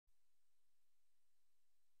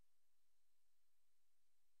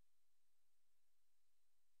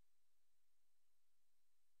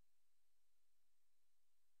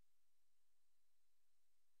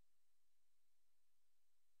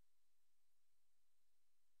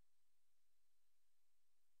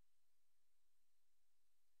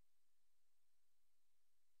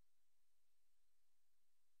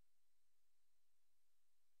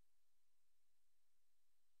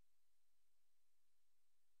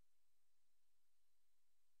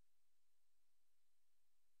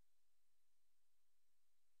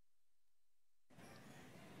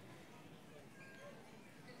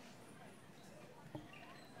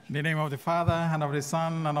In the name of the Father, and of the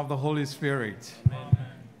Son, and of the Holy Spirit. Amen.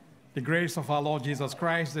 The grace of our Lord Jesus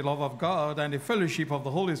Christ, the love of God, and the fellowship of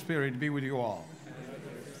the Holy Spirit be with you all.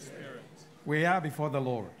 We are before the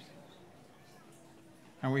Lord.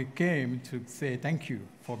 And we came to say thank you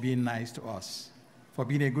for being nice to us, for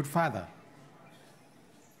being a good father.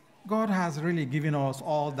 God has really given us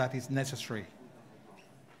all that is necessary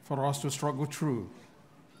for us to struggle through.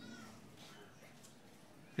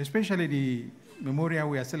 Especially the memorial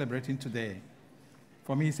we are celebrating today.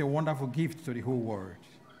 For me, it's a wonderful gift to the whole world.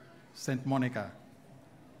 Saint Monica.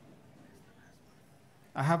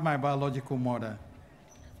 I have my biological mother,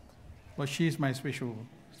 but she is my special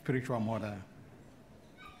spiritual mother.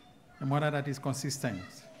 A mother that is consistent,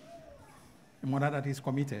 a mother that is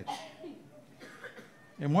committed,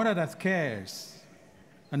 a mother that cares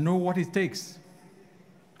and knows what it takes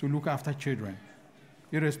to look after children,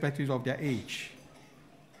 irrespective of their age.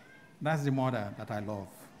 That's the mother that I love.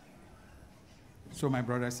 So, my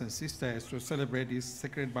brothers and sisters, to celebrate these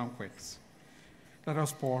sacred banquets, let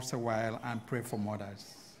us pause a while and pray for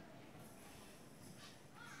mothers.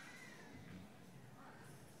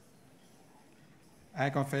 I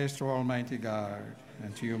confess to Almighty God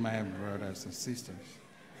and to you, my brothers and sisters,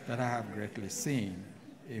 that I have greatly sinned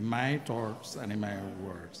in my thoughts and in my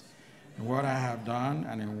words, in what I have done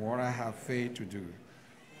and in what I have failed to do,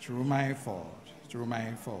 through my fault, through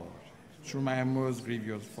my most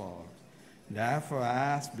grievous fault. Therefore, I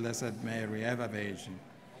ask Blessed Mary, ever Virgin,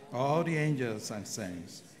 all the angels and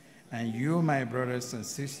saints, and you, my brothers and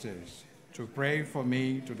sisters, to pray for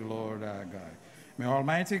me to the Lord our God. May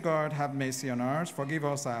Almighty God have mercy on us, forgive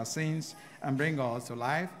us our sins, and bring us to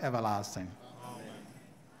life everlasting. Amen.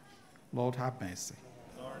 Lord, have mercy.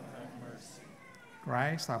 Lord, have mercy.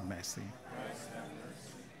 Christ, have mercy. Christ, have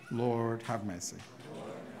mercy. Lord, have mercy. Lord,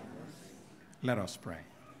 have mercy. Let us pray.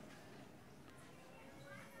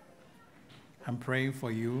 I'm praying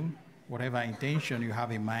for you, whatever intention you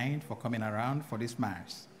have in mind for coming around for this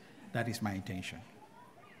Mass. That is my intention.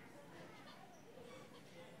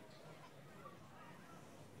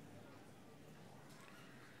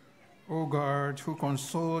 O God, who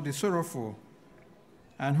consoled the sorrowful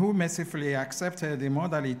and who mercifully accepted the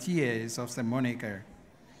motherly tears of St. Monica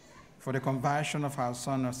for the conversion of our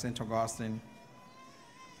son, St. Augustine,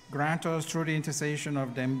 grant us through the intercession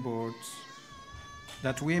of them both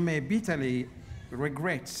that we may bitterly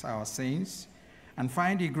regret our sins and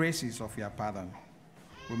find the graces of your pardon.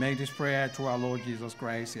 We make this prayer to our Lord Jesus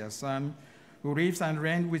Christ, your Son, who lives and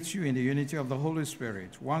reigns with you in the unity of the Holy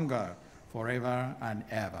Spirit, one God, forever and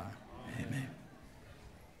ever. Amen.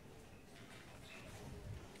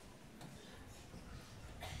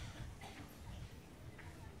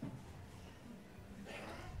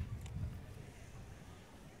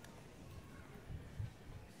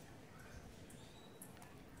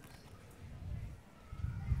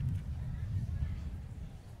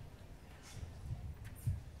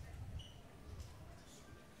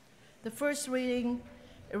 The first reading,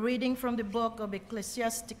 a reading from the book of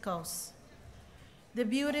Ecclesiasticus. The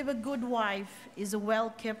beauty of a good wife is a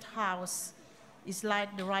well-kept house, is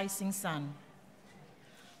like the rising sun.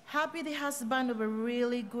 Happy the husband of a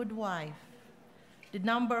really good wife. The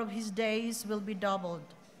number of his days will be doubled.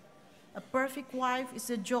 A perfect wife is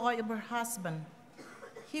the joy of her husband.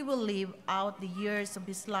 He will live out the years of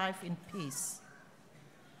his life in peace.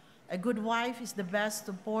 A good wife is the best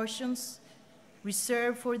of portions,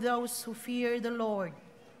 reserved for those who fear the Lord.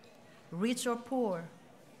 Rich or poor,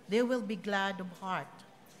 they will be glad of heart,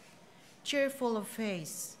 cheerful of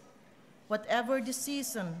face. Whatever the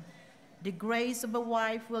season, the grace of a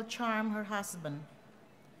wife will charm her husband.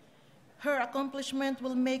 Her accomplishment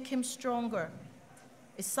will make him stronger.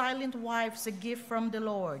 A silent wife is a gift from the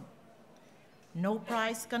Lord. No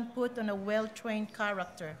price can put on a well-trained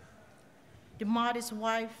character. The modest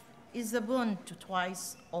wife is a boon to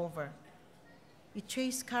twice over. A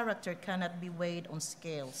chaste character cannot be weighed on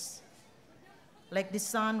scales. Like the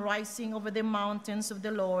sun rising over the mountains of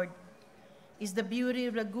the Lord is the beauty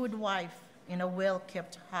of a good wife in a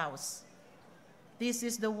well-kept house. This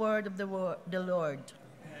is the word of the Lord.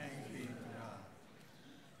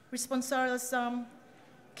 Responsorial Psalm,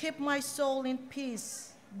 keep my soul in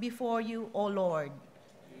peace before you, O Lord.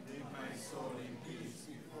 Keep my soul in peace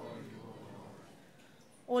before you,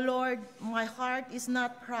 O Lord. O Lord, my heart is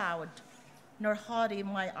not proud, nor haughty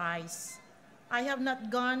my eyes. I have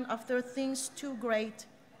not gone after things too great,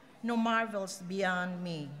 no marvels beyond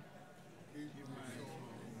me.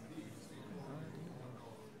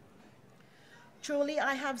 Truly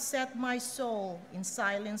I have set my soul in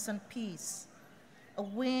silence and peace, a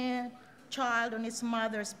weaned child on its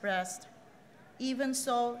mother's breast. Even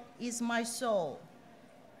so is my soul.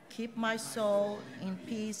 keep my soul in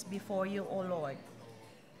peace before you, O Lord.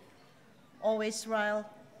 O Israel,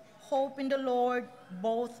 hope in the Lord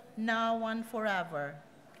both now and forever.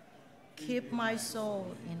 Keep my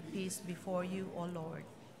soul in peace before you, O Lord.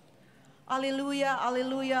 Alleluia,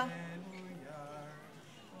 alleluia.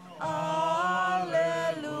 Alleluia.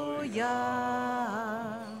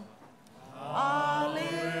 Alleluia.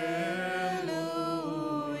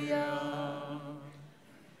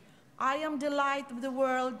 I am the light of the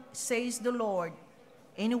world, says the Lord.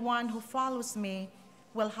 Anyone who follows me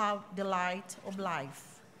will have the light of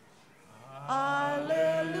life.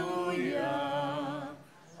 Alleluia.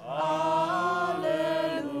 Alleluia.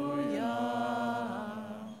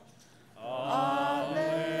 Alleluia.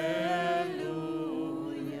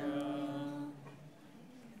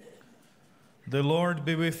 The Lord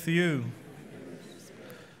be with you.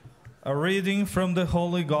 A reading from the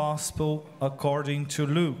Holy Gospel according to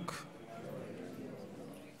Luke.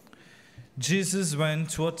 Jesus went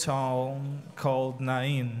to a town called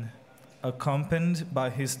Nain, accompanied by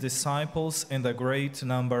his disciples and a great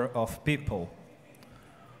number of people.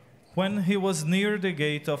 When he was near the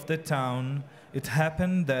gate of the town, it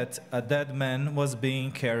happened that a dead man was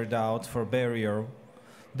being carried out for burial,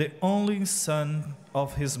 the only son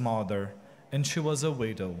of his mother, and she was a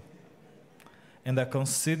widow. And a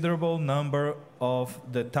considerable number of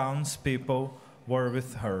the townspeople were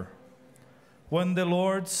with her. When the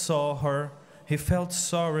Lord saw her, he felt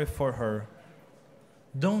sorry for her.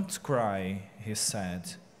 "Don't cry," he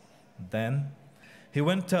said. Then he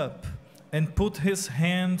went up and put his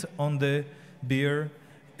hand on the bier,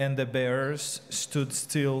 and the bearers stood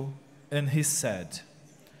still, and he said,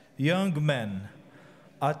 "Young man,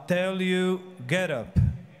 I tell you, get up."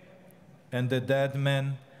 And the dead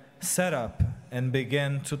man sat up and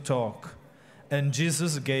began to talk, and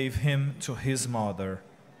Jesus gave him to his mother.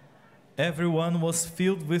 Everyone was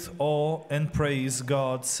filled with awe and praised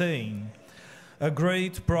God, saying, "A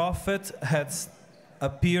great prophet has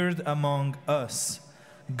appeared among us.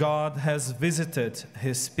 God has visited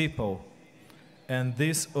his people." And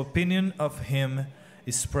this opinion of him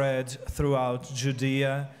spread throughout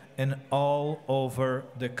Judea and all over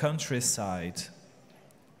the countryside.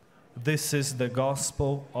 This is the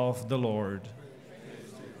gospel of the Lord.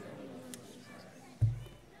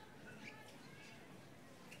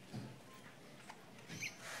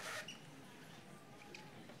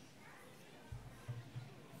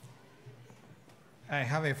 I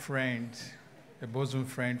have a friend, a bosom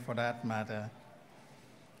friend for that matter,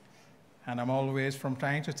 and I'm always, from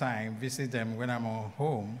time to time, visit them when I'm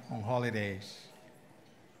home on holidays.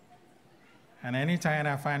 And anytime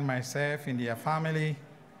I find myself in their family,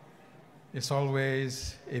 it's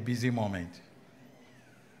always a busy moment.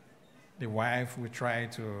 The wife will try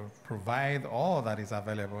to provide all that is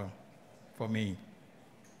available for me.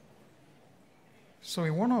 So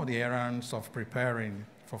in one of the errands of preparing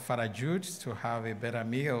for Father Jude to have a better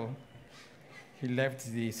meal, he left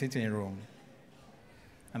the sitting room,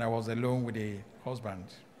 and I was alone with the husband.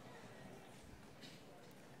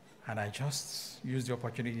 And I just used the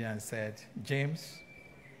opportunity and said, "James,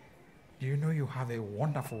 do you know you have a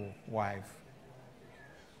wonderful wife?"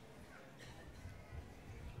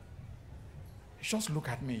 He just looked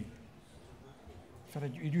at me. Father,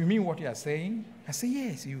 do you mean what you are saying? I said,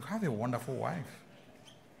 "Yes, you have a wonderful wife."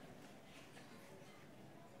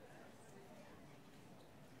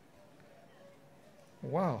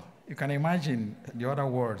 Well, you can imagine the other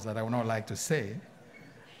words that I would not like to say.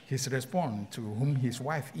 His response to whom his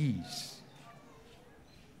wife is.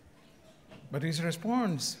 But his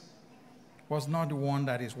response was not the one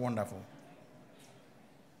that is wonderful.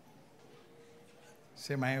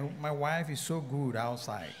 Say, my wife is so good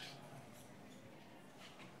outside,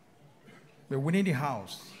 but within the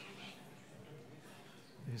house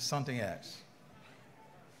is something else.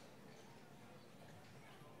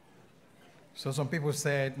 So some people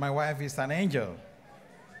said, my wife is an angel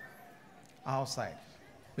outside.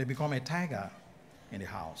 They become a tiger in the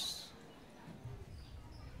house.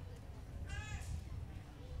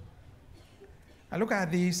 I look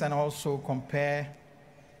at this and also compare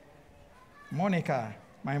Monica,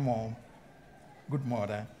 my mom, good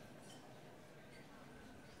mother,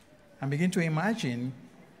 and begin to imagine,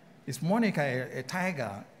 is Monica a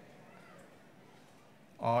tiger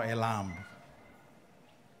or a lamb?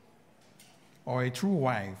 Or a true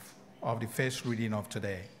wife of the first reading of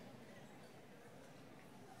today?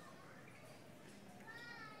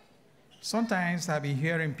 Sometimes I've been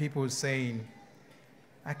hearing people saying,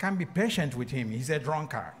 I can't be patient with him, he's a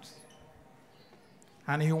drunkard.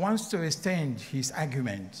 And he wants to extend his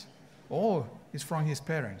argument. Oh, it's from his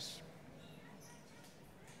parents.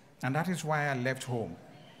 And that is why I left home.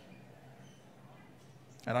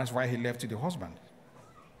 And that's why he left the husband.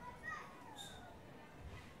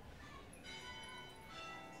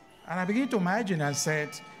 And I began to imagine and said,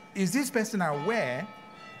 is this person aware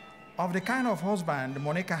of the kind of husband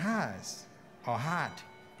Monica has or had?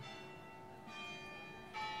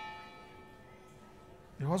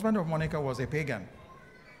 The husband of Monica was a pagan.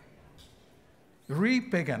 Real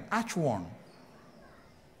pagan, arch one.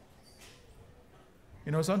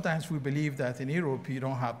 You know, sometimes we believe that in Europe you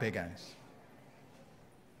don't have pagans.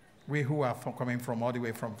 We who are coming from all the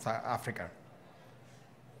way from South Africa.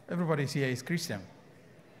 Everybody here is Christian.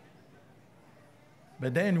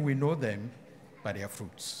 But then we know them by their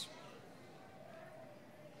fruits.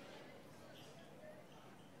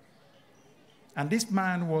 And this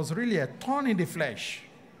man was really a thorn in the flesh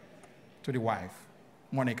to the wife,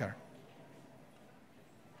 Monica.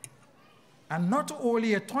 And not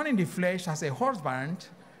only a thorn in the flesh as a husband,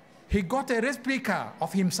 he got a replica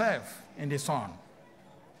of himself in the son.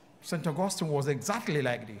 St. Augustine was exactly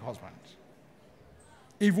like the husband,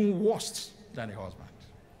 even worse than the husband.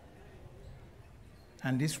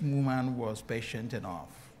 And this woman was patient enough.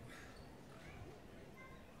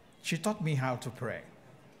 She taught me how to pray.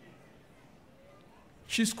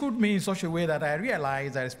 She schooled me in such a way that I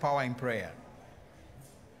realized there is power in prayer.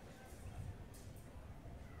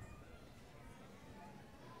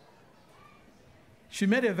 She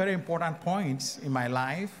made a very important point in my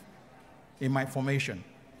life, in my formation,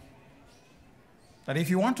 that if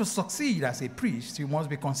you want to succeed as a priest, you must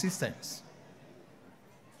be consistent.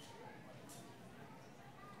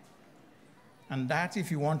 And that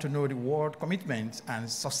if you want to know the word commitment and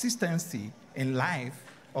consistency in life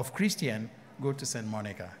of Christian, go to St.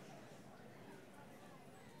 Monica.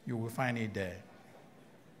 You will find it there.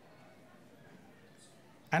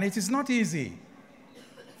 And it is not easy.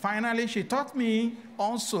 Finally, she taught me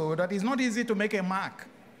also that it's not easy to make a mark.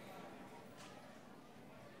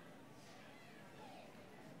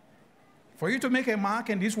 For you to make a mark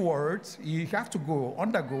in this world, you have to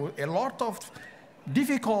undergo a lot of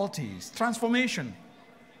difficulties, transformation.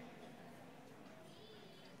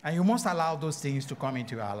 And you must allow those things to come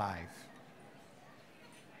into your life.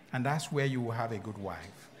 And that's where you will have a good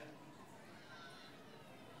wife.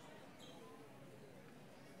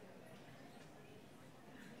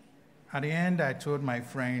 At the end, I told my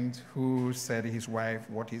friend who said his wife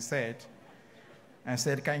what he said. I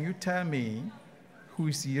said, can you tell me who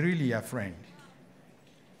is really a friend?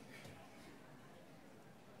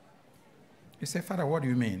 He said, Father, what do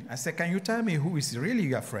you mean? I said, can you tell me who is really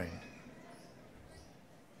your friend?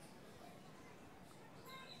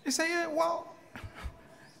 He said, yeah, well,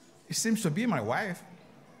 it seems to be my wife.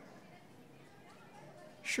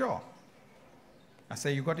 Sure. I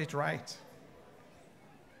said, you got it right.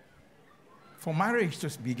 For marriage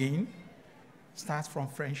to begin, starts from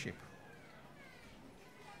friendship.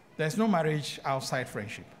 There's no marriage outside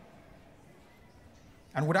friendship.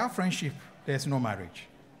 And without friendship, there's no marriage.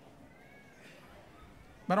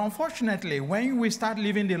 But unfortunately, when we start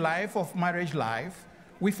living the life of marriage life,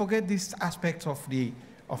 we forget this aspect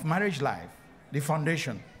of marriage life, the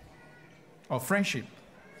foundation of friendship.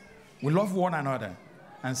 We love one another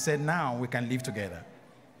and said, now we can live together.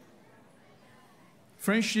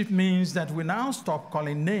 Friendship means that we now stop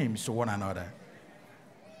calling names to one another.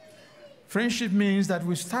 Friendship means that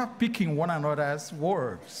we start picking one another's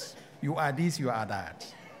words. You are this, you are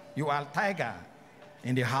that. You are tiger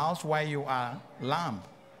in the house while you are lamb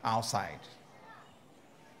outside.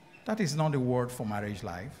 That is not the word for marriage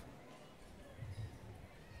life.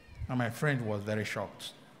 And my friend was very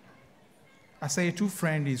shocked. I say a true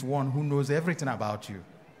friend is one who knows everything about you,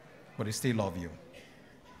 but he still loves you.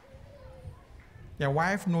 Your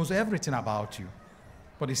wife knows everything about you,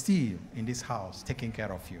 but is still in this house taking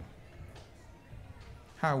care of you.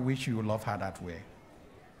 How I wish you would love her that way.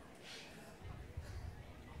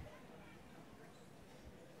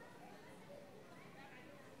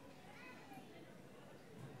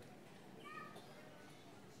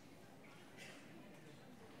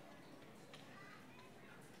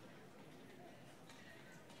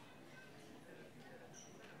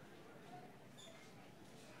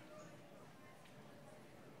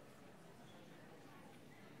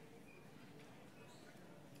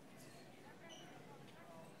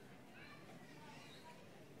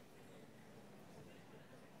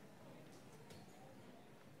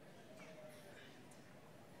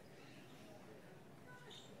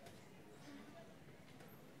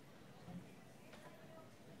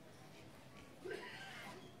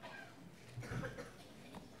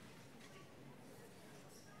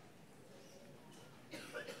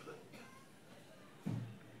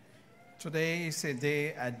 Today is a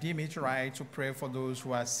day I deem it right to pray for those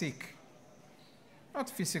who are sick. not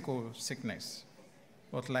physical sickness,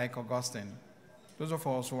 but like Augustine, those of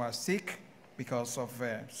us who are sick because of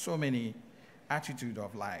so many attitudes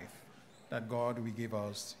of life, that God will give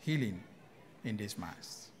us healing in this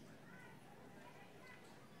Mass.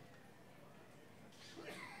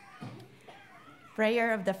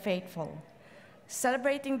 Prayer of the Faithful,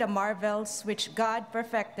 celebrating the marvels which God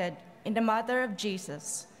perfected in the Mother of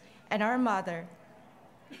Jesus and our Mother,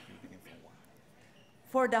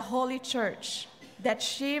 for the Holy Church, that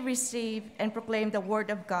she receive and proclaim the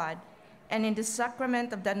Word of God, and in the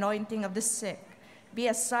sacrament of the anointing of the sick, be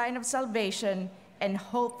a sign of salvation and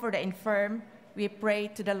hope for the infirm, we pray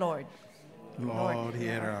to the Lord. Lord,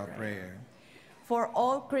 hear our prayer. For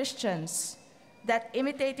all Christians, that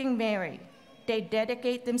imitating Mary, they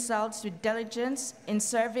dedicate themselves with diligence in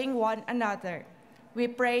serving one another, we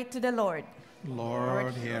pray to the Lord.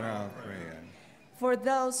 Lord, hear our prayer. For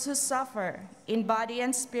those who suffer in body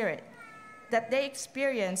and spirit, that they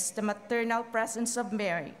experience the maternal presence of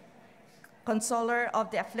Mary, consoler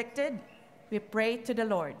of the afflicted, we pray to the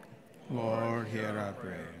Lord. Lord, hear our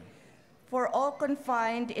prayer. For all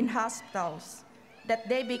confined in hospitals, that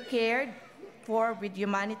they be cared for with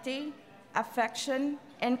humanity, affection,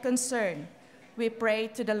 and concern, we pray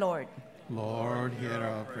to the Lord. Lord, hear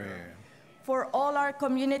our prayer. For all our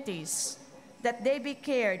communities, that they be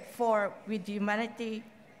cared for with humanity,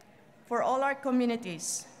 for all our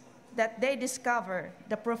communities, that they discover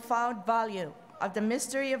the profound value of the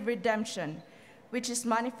mystery of redemption, which is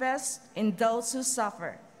manifest in those who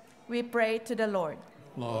suffer, we pray to the Lord.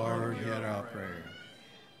 Lord, hear our prayer.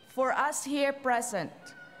 For us here present,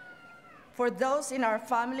 for those in our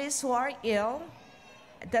families who are ill,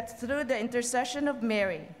 that through the intercession of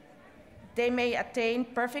Mary, they may attain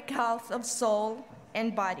perfect health of soul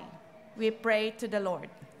and body, we pray to the Lord.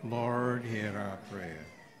 Lord, hear our prayer.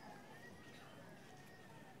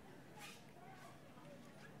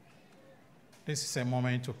 This is a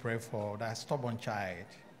moment to pray for that stubborn child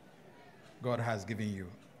God has given you,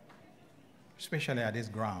 especially at this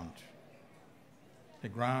ground, the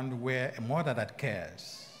ground where a mother that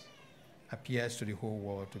cares appears to the whole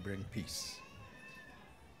world to bring peace.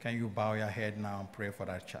 Can you bow your head now and pray for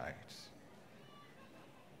that child?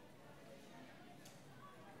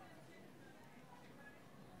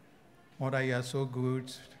 Mother, you are so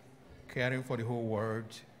good, caring for the whole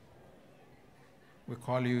world. We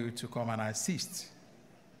call you to come and assist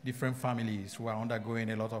different families who are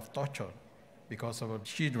undergoing a lot of torture because of the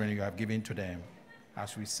children you have given to them.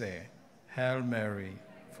 As we say, Hail Mary,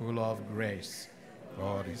 full of grace,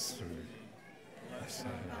 God is with you. Blessed are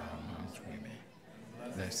you amongst women.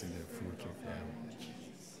 Blessed is the fruit of your womb.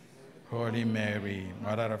 Holy Mary,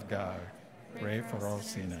 Mother of God, pray for all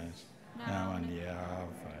sinners, now and the hour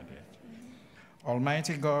of our death.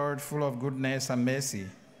 Almighty God, full of goodness and mercy,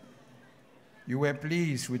 you were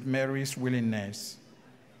pleased with Mary's willingness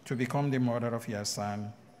to become the mother of your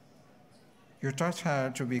Son. You taught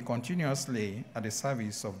her to be continuously at the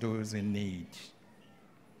service of those in need.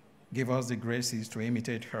 Give us the graces to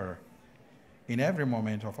imitate her in every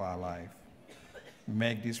moment of our life. We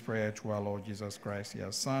make this prayer to our Lord Jesus Christ,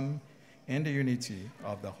 your Son, in the unity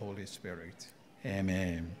of the Holy Spirit.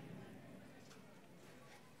 Amen.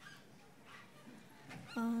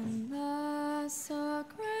 Unless a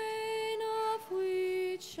grain of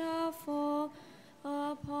wheat shall fall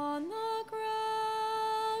upon the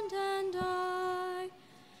ground and die,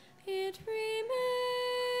 it remains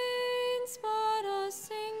but a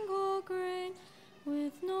single grain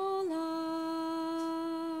with no life.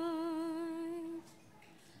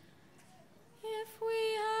 If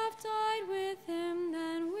we have died with him,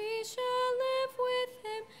 then we shall live with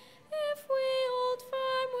him. If we hold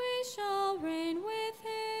firm, we shall reign with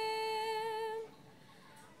him.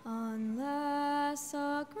 Unless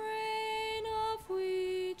a grain of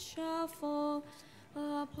wheat shall fall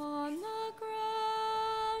upon the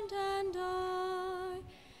ground and die,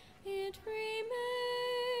 it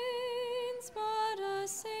remains but a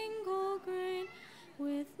single grain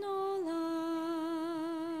with no life.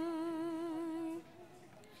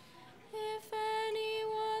 If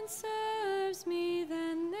anyone serves me,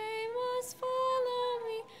 then they must follow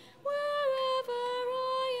me. Wherever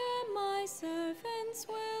I am, my servants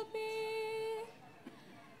will be.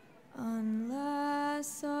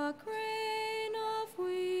 Unless a grain of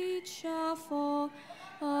wheat shall fall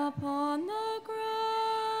upon the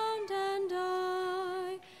ground and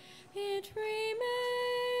die, it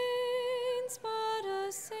remains but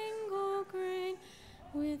a single grain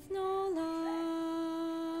with no life.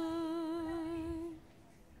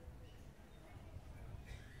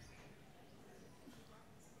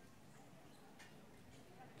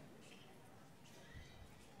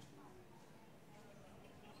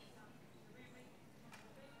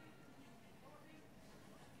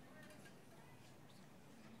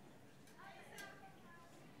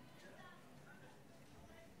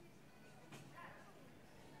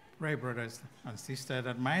 Pray, brothers and sisters,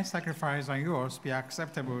 that my sacrifice and yours be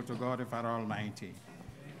acceptable to God the Father Almighty.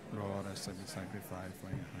 Lord, accept the sacrifice for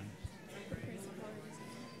your hand.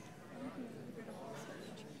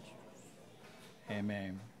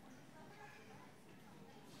 Amen.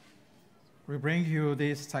 We bring you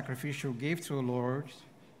this sacrificial gift, O Lord,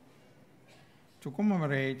 to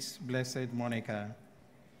commemorate Blessed Monica,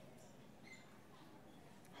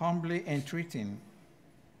 humbly entreating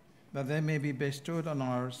that there may be bestowed on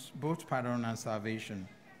us both pardon and salvation.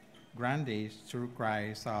 Grant this through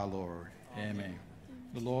Christ our Lord. Amen.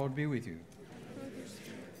 The Lord be with you.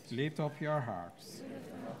 Lift up your hearts.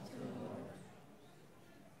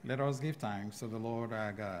 Let us give thanks to the Lord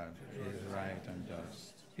our God. He is right and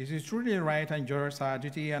just. It is truly right and just, our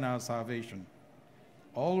duty and our salvation,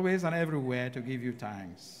 always and everywhere to give you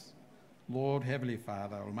thanks, Lord, Heavenly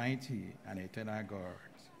Father, Almighty and eternal God.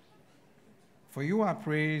 For you are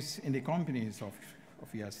praised in the companies of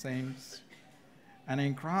your saints, and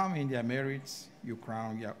in crowning their merits, you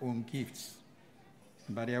crown your own gifts.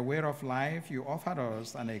 By their way of life, you offered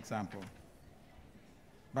us an example.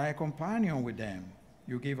 By a companion with them,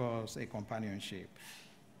 you give us a companionship.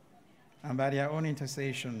 And by their own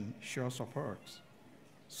intercession, show support,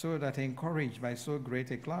 so that encouraged by so great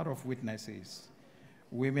a cloud of witnesses,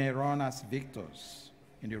 we may run as victors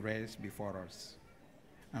in the race before us,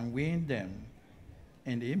 and win them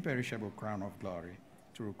in the imperishable crown of glory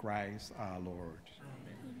through Christ our Lord.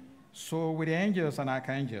 Amen. So with the angels and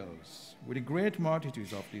archangels, with the great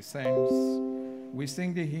multitudes of the saints, we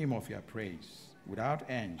sing the hymn of your praise. Without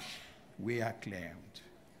end, we acclaimed,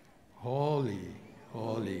 Holy,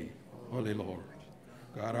 holy, holy Lord,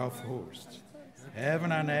 God of hosts,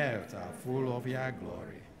 heaven and earth are full of your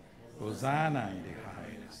glory. Hosanna in the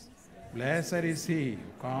highest. Blessed is he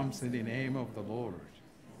who comes in the name of the Lord.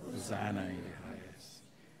 Hosanna in the highest.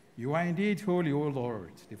 You are indeed holy, O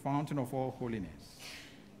Lord, the fountain of all holiness.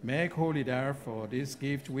 Make holy, therefore, this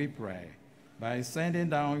gift, we pray, by sending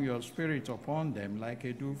down your Spirit upon them like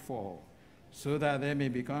a dewfall, so that they may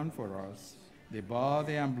become for us the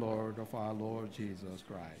body and blood of our Lord Jesus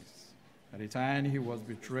Christ. At the time he was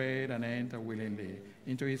betrayed and entered willingly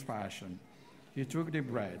into his passion, he took the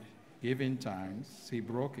bread, giving thanks, he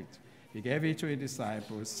broke it. He gave it to his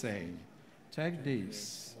disciples, saying, Take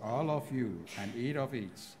this, all of you, and eat of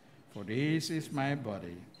it, for this is my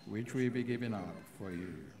body, which will be given up for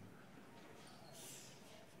you.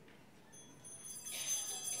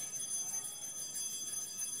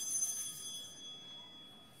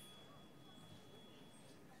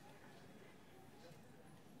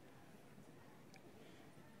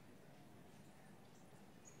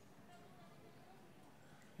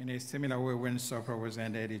 In a similar way, when supper was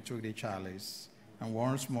ended, he took the chalice, and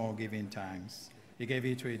once more giving thanks, he gave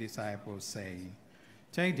it to his disciples, saying,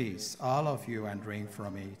 Take this, all of you, and drink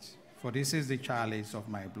from it, for this is the chalice of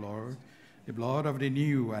my blood, the blood of the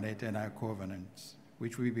new and eternal covenant,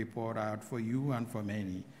 which will be poured out for you and for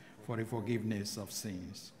many, for the forgiveness of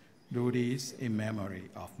sins. Do this in memory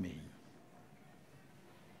of me.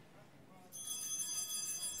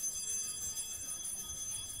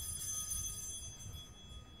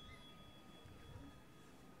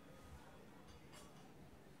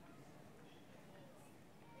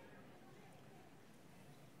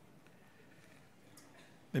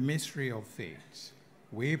 The mystery of faith.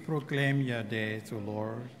 We proclaim your death, O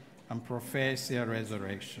Lord, and profess your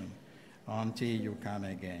resurrection until you come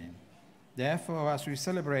again. Therefore, as we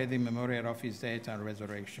celebrate the memorial of his death and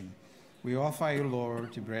resurrection, we offer you,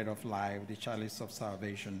 Lord, the bread of life, the chalice of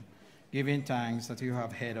salvation, giving thanks that you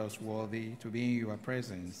have held us worthy to be in your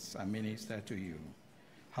presence and minister to you.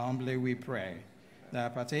 Humbly we pray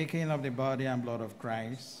that, partaking of the body and blood of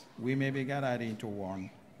Christ, we may be gathered into one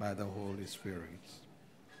by the Holy Spirit.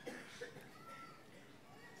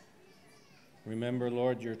 Remember,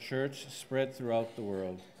 Lord, your church spread throughout the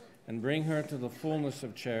world, and bring her to the fullness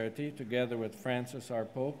of charity, together with Francis, our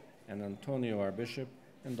Pope, and Antonio, our Bishop,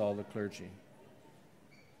 and all the clergy.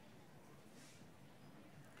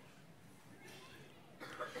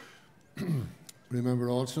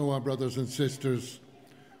 Remember also our brothers and sisters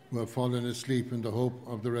who have fallen asleep in the hope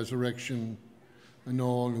of the resurrection, and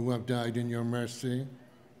all who have died in your mercy.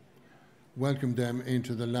 Welcome them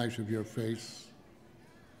into the light of your face.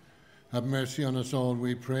 Have mercy on us all,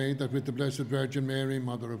 we pray, that with the Blessed Virgin Mary,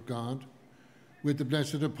 Mother of God, with the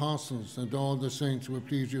blessed apostles and all the saints who have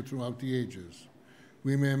pleased you throughout the ages,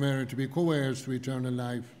 we may merit to be co-heirs to eternal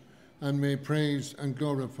life, and may praise and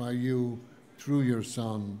glorify you through your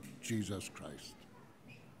Son, Jesus Christ.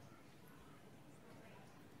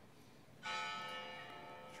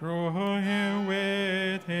 Through him,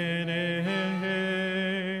 with him,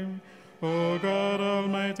 O God,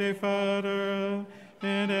 Almighty Father,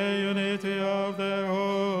 in the unity of the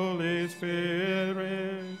Holy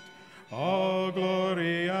Spirit, all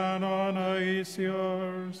glory and honor is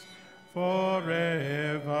yours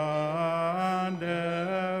forever and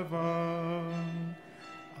ever.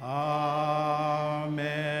 Amen.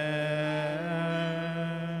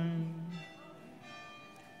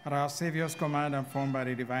 At our Savior's command and formed by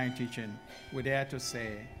the divine teaching, we dare to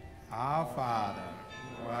say, Our Father,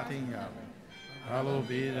 who art in heaven, hallowed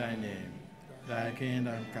be thy name. Thy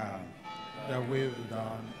kingdom come, thy will be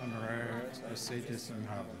done on earth as it is in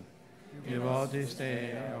heaven. Give us this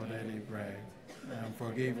day our daily bread, and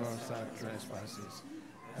forgive us our trespasses,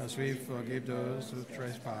 as we forgive those who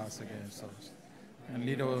trespass against us. And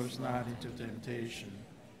lead us not into temptation,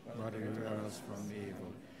 but deliver us from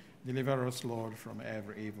evil. Deliver us, Lord, from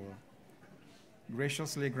every evil.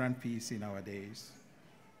 Graciously grant peace in our days,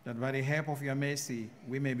 that by the help of your mercy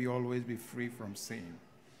we may be always be free from sin,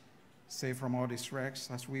 safe from all distress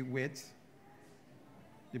as we wait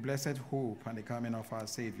the blessed hope and the coming of our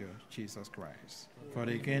Savior, Jesus Christ. For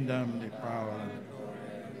the kingdom, the power, and the glory.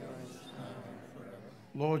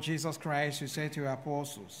 Lord Jesus Christ, you said to your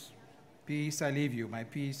apostles, Peace I leave you, my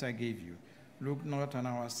peace I give you. Look not on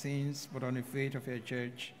our sins, but on the faith of your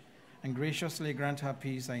church, and graciously grant her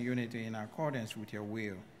peace and unity in accordance with your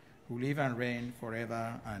will, who live and reign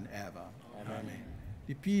forever and ever. Amen.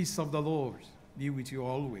 The peace of the Lord be with you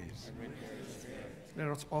always. Let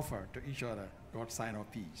us offer to each other God's sign of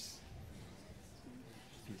peace.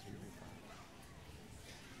 Peace be with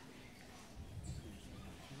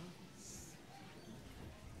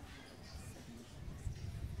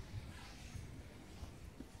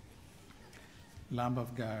you. Lamb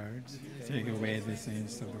of God, take away the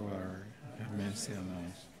sins of the world. Have mercy on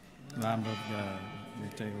us. Lamb of God, you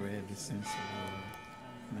take away the sins of the world.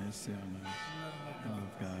 Mercy on us. Lamb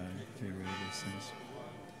of God, take away the sins.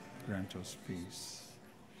 Grant us peace.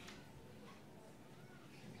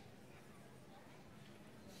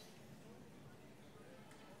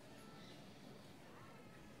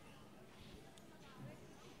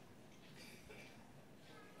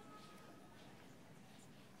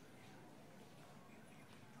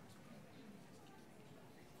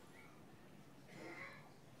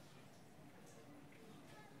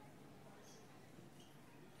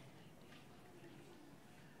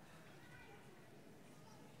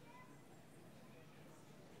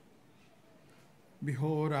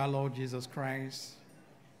 Behold our Lord Jesus Christ.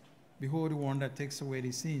 Behold the one that takes away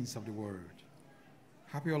the sins of the world.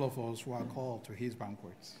 Happy all of us who are called to his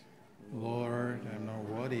banquet. Lord, I am not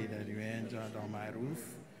worthy that you enter under my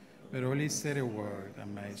roof, but only say a word,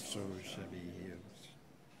 and my soul shall be healed.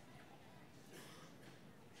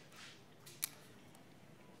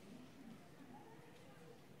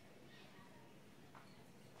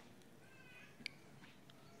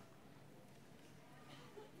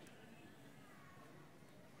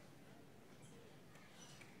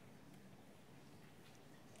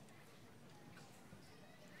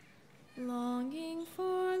 Longing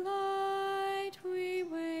for light, we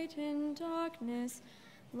wait in darkness.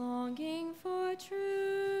 Longing for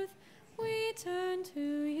truth, we turn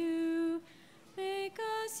to you. Make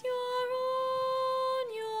us your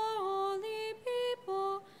own, your holy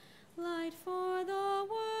people, light for the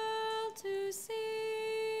world to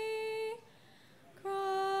see.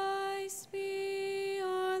 Christ be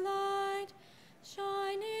our light,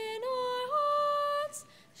 shine in our hearts,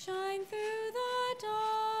 shine through the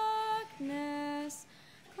darkness.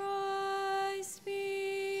 Christ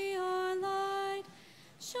be our light,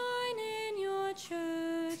 shine in your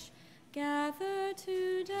church, gather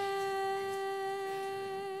today.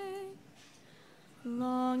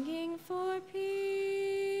 Longing for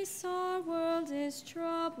peace, our world is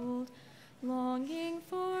troubled. Longing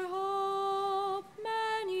for hope,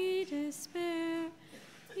 many despair.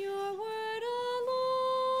 Your word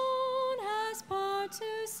alone has power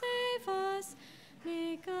to save us.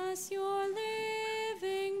 Make us your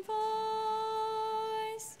living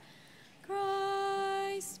voice.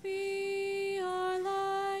 Christ be our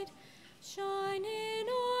light. Shine in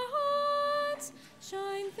our hearts.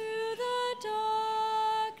 Shine through the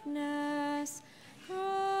darkness.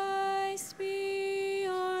 Christ be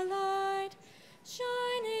our light.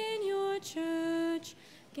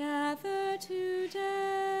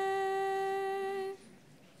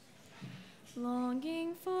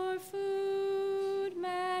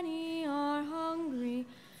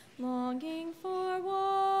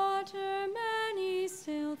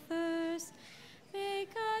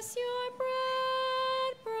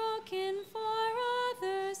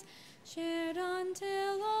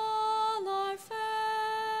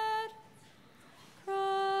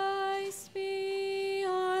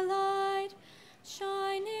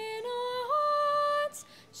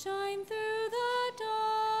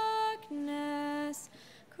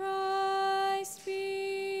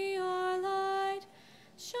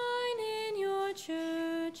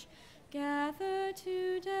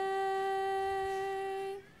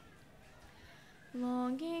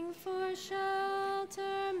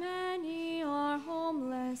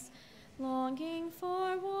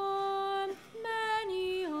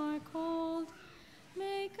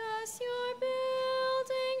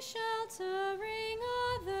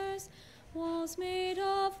 walls made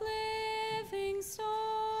of living stone.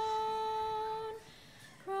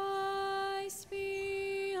 Christ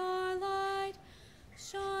be our light,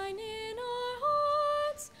 shine in our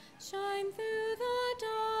hearts, shine through the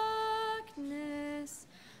darkness.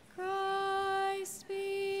 Christ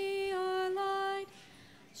be our light,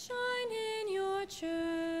 shine in your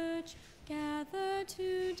church, gather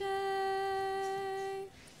today.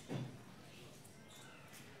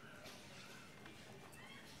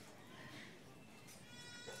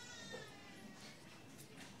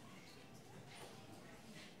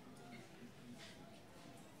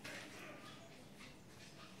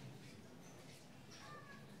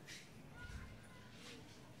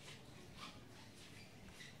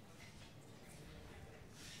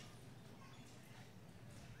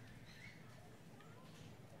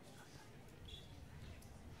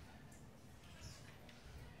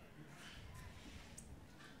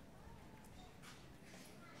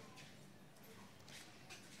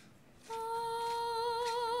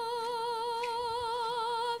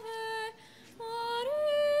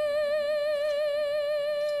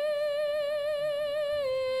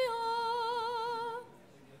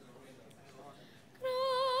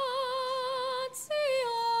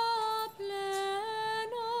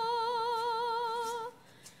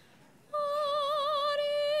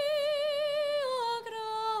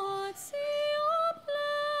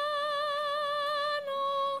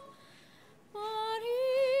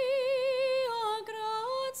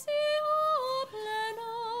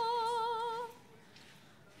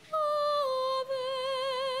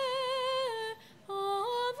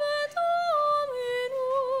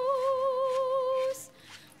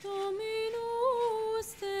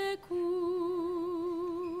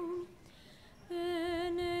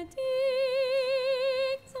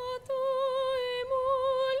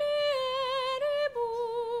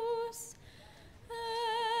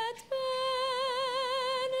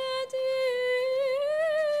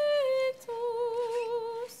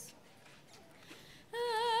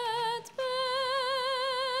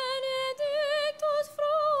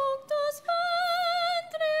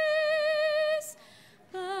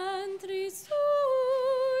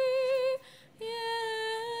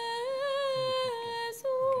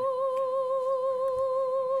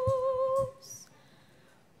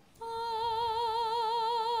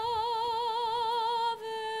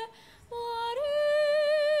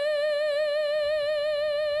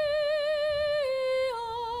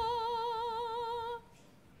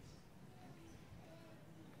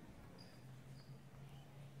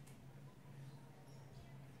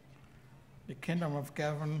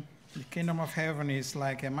 The kingdom of heaven is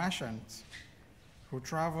like a merchant who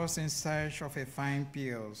travels in search of a fine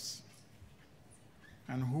pearls,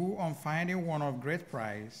 and who, on finding one of great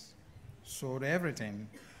price, sold everything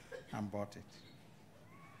and bought it.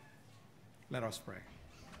 Let us pray.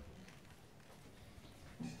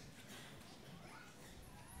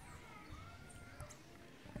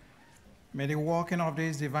 May the working of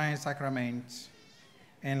this divine sacrament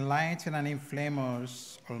enlighten and inflame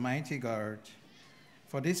us, Almighty God,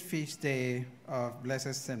 for this feast day of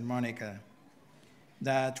Blessed Saint Monica,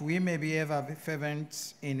 that we may be ever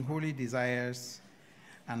fervent in holy desires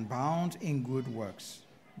and bound in good works.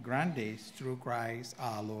 Grant this through Christ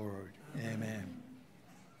our Lord. Amen.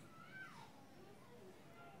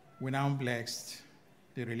 We now bless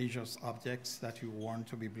the religious objects that you want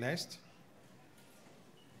to be blessed.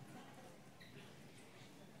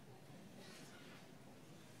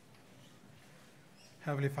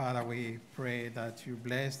 Heavenly Father, we pray that you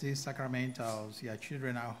bless these sacramentals your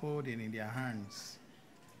children are holding in their hands.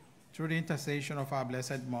 Through the intercession of our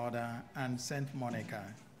Blessed Mother and Saint Monica,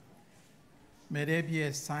 may there be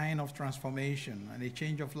a sign of transformation and a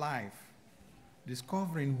change of life,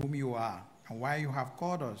 discovering whom you are and why you have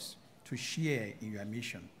called us to share in your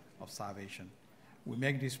mission of salvation. We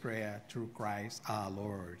make this prayer through Christ our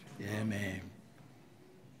Lord. Amen.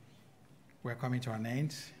 We're coming to an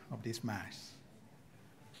end of this Mass.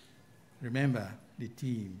 Remember the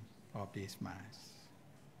theme of this Mass,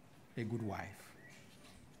 a good wife.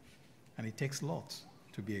 And it takes lots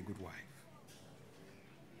to be a good wife.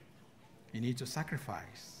 You need to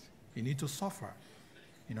sacrifice. You need to suffer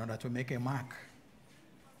in order to make a mark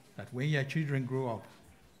that when your children grow up,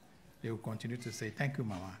 they will continue to say, "Thank you,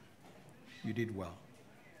 Mama. You did well.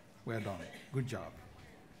 Well done. Good job."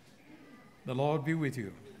 The Lord be with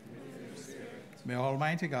you. May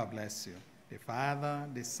Almighty God bless you, the Father,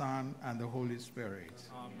 the Son, and the Holy Spirit.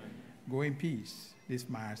 Amen. Go in peace. This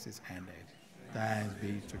Mass is ended. Thanks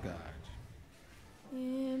be to God.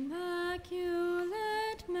 Immaculate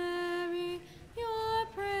Mary, your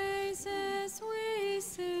praises we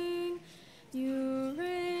sing. You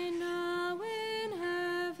reign now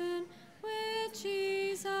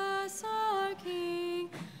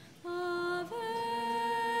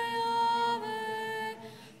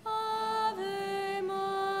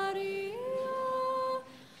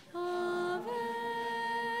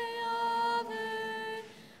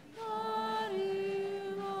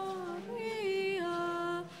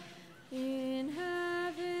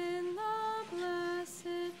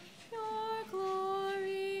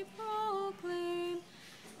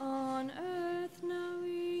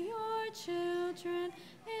children,